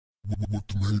What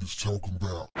them haters talking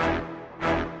about?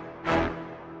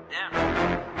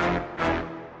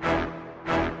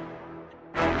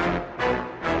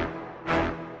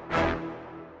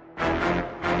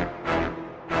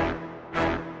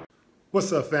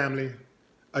 What's up, family?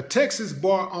 A Texas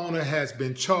bar owner has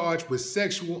been charged with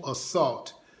sexual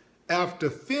assault after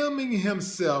filming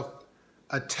himself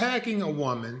attacking a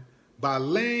woman by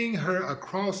laying her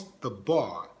across the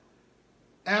bar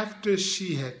after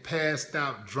she had passed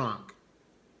out drunk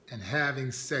and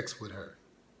having sex with her.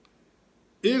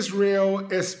 Israel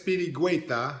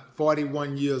Espirigueta,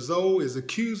 41 years old, is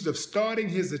accused of starting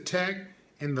his attack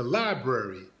in the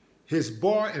library, his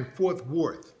bar in Fort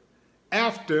Worth,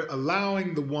 after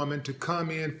allowing the woman to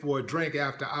come in for a drink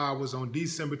after hours on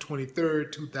December 23,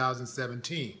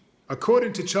 2017.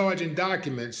 According to charging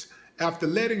documents, after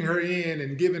letting her in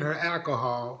and giving her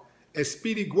alcohol,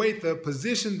 Espirigueta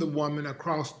positioned the woman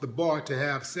across the bar to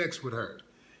have sex with her.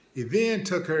 He then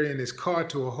took her in his car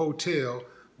to a hotel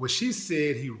where she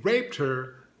said he raped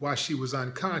her while she was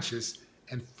unconscious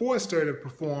and forced her to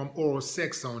perform oral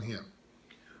sex on him.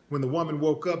 When the woman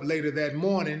woke up later that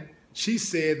morning, she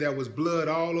said there was blood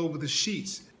all over the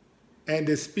sheets, and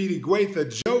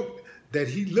Espirigueta joked that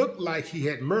he looked like he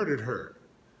had murdered her.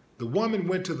 The woman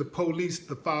went to the police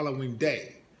the following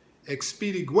day.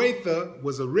 Espirigueta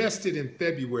was arrested in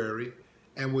February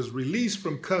and was released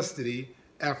from custody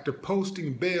after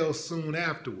posting bail soon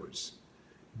afterwards.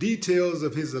 Details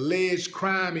of his alleged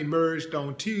crime emerged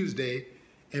on Tuesday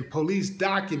in police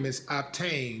documents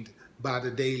obtained by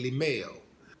the Daily Mail.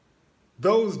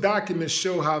 Those documents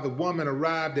show how the woman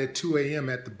arrived at 2 a.m.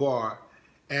 at the bar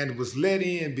and was let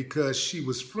in because she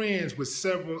was friends with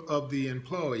several of the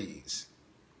employees.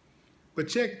 But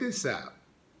check this out.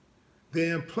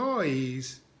 The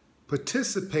employees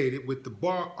participated with the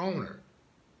bar owner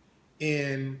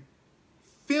in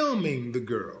filming the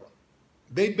girl.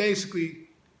 They basically,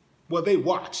 they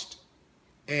watched.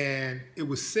 And it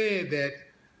was said that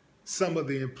some of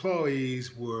the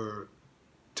employees were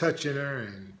touching her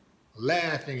and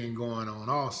laughing and going on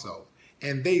also.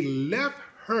 And they left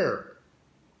her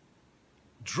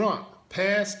drunk,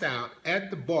 passed out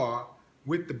at the bar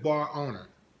with the bar owner.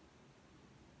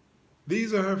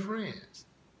 These are her friends.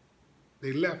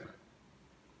 They left her.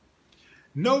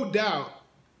 No doubt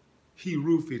he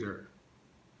roofied her.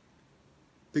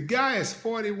 The guy is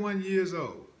 41 years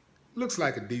old. Looks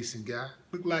like a decent guy.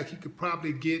 Looked like he could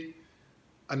probably get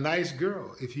a nice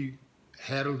girl if he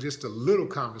had just a little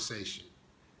conversation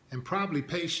and probably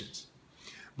patience.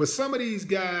 But some of these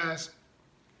guys,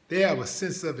 they have a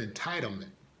sense of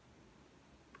entitlement.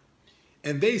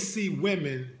 And they see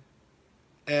women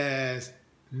as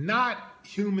not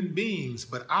human beings,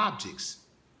 but objects.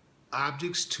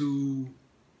 Objects to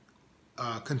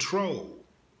control.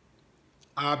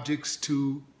 Objects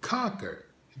to conquer.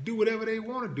 Do whatever they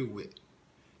want to do with.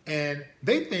 And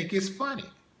they think it's funny.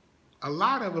 A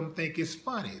lot of them think it's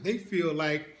funny. They feel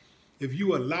like if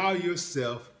you allow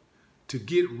yourself to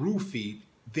get roofied,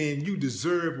 then you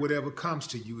deserve whatever comes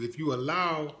to you. If you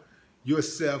allow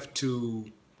yourself to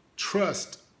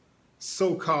trust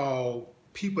so-called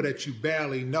people that you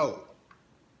barely know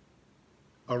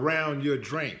around your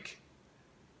drink,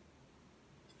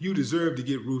 you deserve to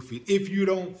get roofied. If you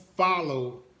don't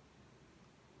follow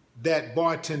that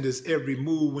bartender's every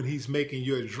move when he's making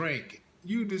your drink,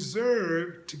 you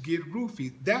deserve to get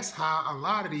roofied. That's how a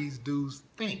lot of these dudes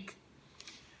think.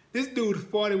 This dude is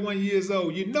 41 years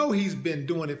old. You know he's been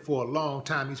doing it for a long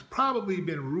time. He's probably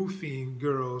been roofing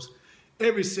girls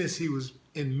ever since he was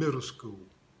in middle school,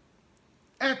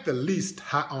 at the least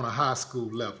on a high school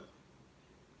level.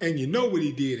 And you know what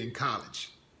he did in college.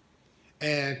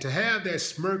 And to have that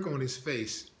smirk on his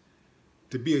face,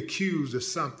 to be accused of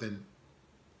something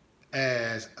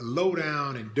as low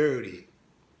down and dirty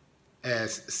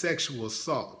as sexual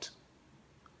assault,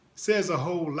 says a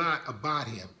whole lot about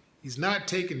him. He's not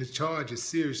taking the charges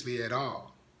seriously at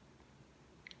all.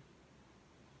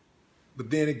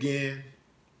 But then again,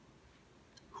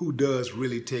 who does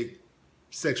really take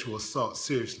sexual assault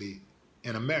seriously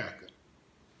in America?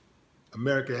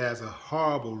 America has a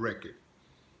horrible record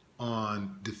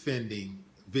on defending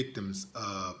victims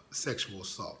of sexual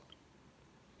assault.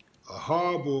 A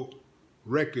horrible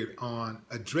record on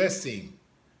addressing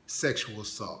sexual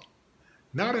assault.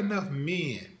 Not enough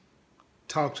men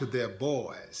talk to their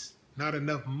boys. Not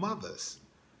enough mothers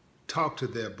talk to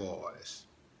their boys.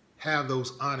 Have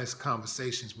those honest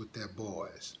conversations with their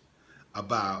boys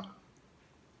about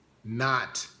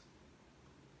not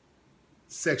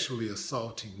sexually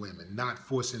assaulting women, not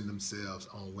forcing themselves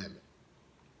on women.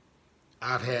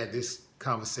 I've had this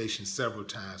conversation several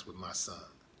times with my son.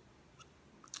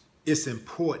 It's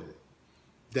important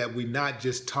that we not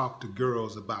just talk to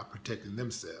girls about protecting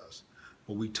themselves,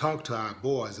 but we talk to our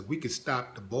boys. If we could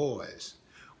stop the boys,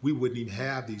 we wouldn't even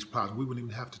have these problems. We wouldn't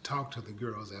even have to talk to the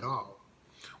girls at all.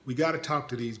 We got to talk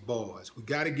to these boys. We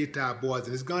got to get to our boys,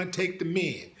 and it's going to take the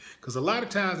men, because a lot of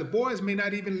times the boys may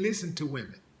not even listen to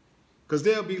women, because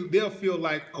they'll feel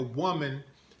like a woman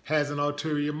has an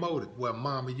ulterior motive. Well,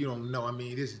 mama, you don't know. I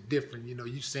mean, this is different. You know,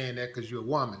 you saying that because you're a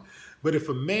woman. But if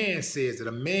a man says it,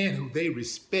 a man who they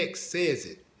respect says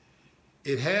it,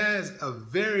 it has a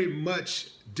very much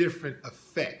different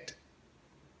effect.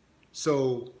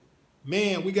 So,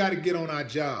 man, we got to get on our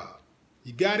job.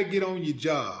 You got to get on your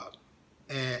job.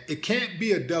 And it can't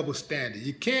be a double standard.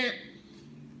 You can't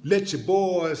let your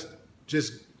boys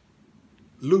just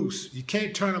loose. You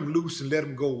can't turn them loose and let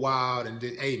them go wild and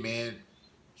then, hey, man,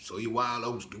 so you wild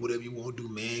oats, do whatever you want to do,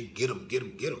 man. Get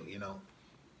them, you know.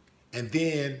 And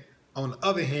then, on the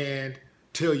other hand,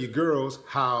 tell your girls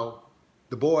how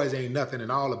the boys ain't nothing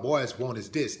and all the boys want is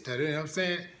this. You know what I'm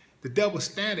saying? The double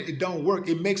standard, it don't work.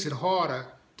 It makes it harder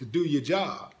to do your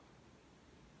job.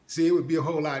 See, it would be a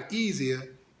whole lot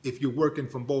easier if you're working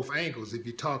from both angles, if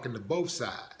you're talking to both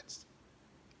sides.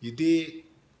 You did?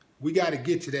 We got to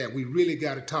get to that. We really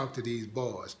got to talk to these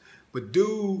boys. But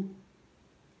dude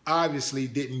obviously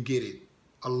didn't get it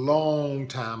a long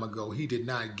time ago. He did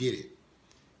not get it.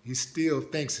 He still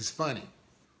thinks it's funny.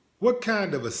 What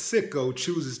kind of a sicko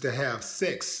chooses to have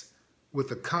sex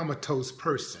with a comatose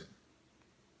person?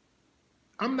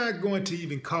 I'm not going to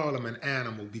even call him an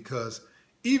animal, because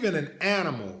even an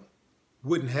animal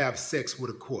wouldn't have sex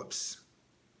with a corpse.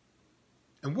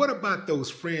 And what about those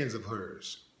friends of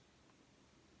hers?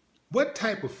 What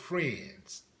type of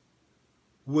friends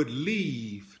would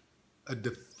leave a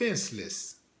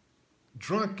defenseless,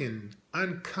 drunken,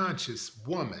 unconscious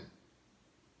woman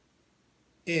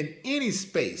in any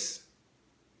space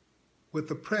with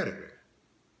a predator?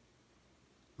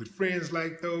 With friends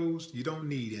like those, you don't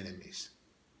need enemies.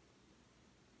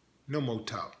 No more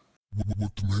talk.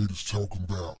 What the haters talking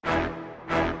about?